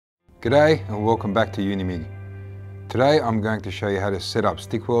G'day and welcome back to Unimig. Today I'm going to show you how to set up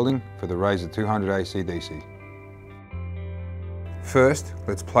stick welding for the Razor 200 AC/DC. First,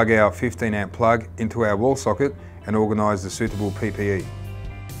 let's plug our 15 amp plug into our wall socket and organise the suitable PPE.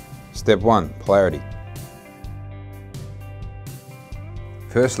 Step 1. Polarity.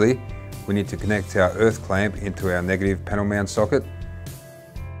 Firstly, we need to connect our earth clamp into our negative panel mount socket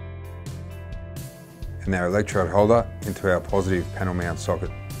and our electrode holder into our positive panel mount socket.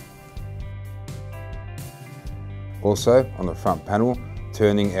 Also, on the front panel,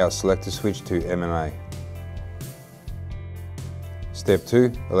 turning our selector switch to MMA. Step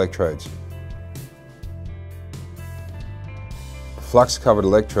 2. Electrodes. Flux covered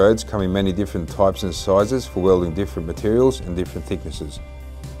electrodes come in many different types and sizes for welding different materials and different thicknesses.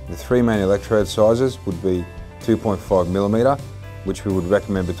 The three main electrode sizes would be 2.5mm, which we would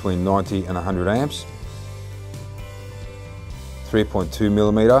recommend between 90 and 100 amps,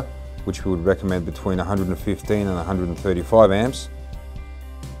 3.2mm, which we would recommend between 115 and 135 amps,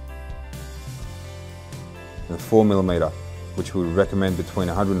 and 4mm, which we would recommend between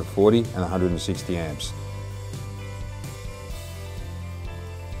 140 and 160 amps.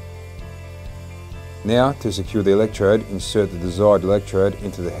 Now, to secure the electrode, insert the desired electrode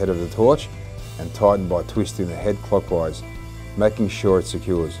into the head of the torch and tighten by twisting the head clockwise, making sure it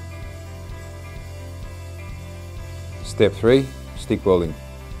secures. Step 3. Stick welding.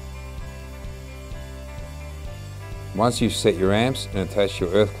 Once you've set your amps and attached your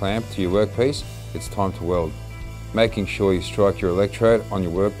earth clamp to your workpiece, it's time to weld, making sure you strike your electrode on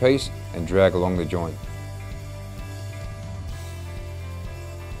your workpiece and drag along the joint.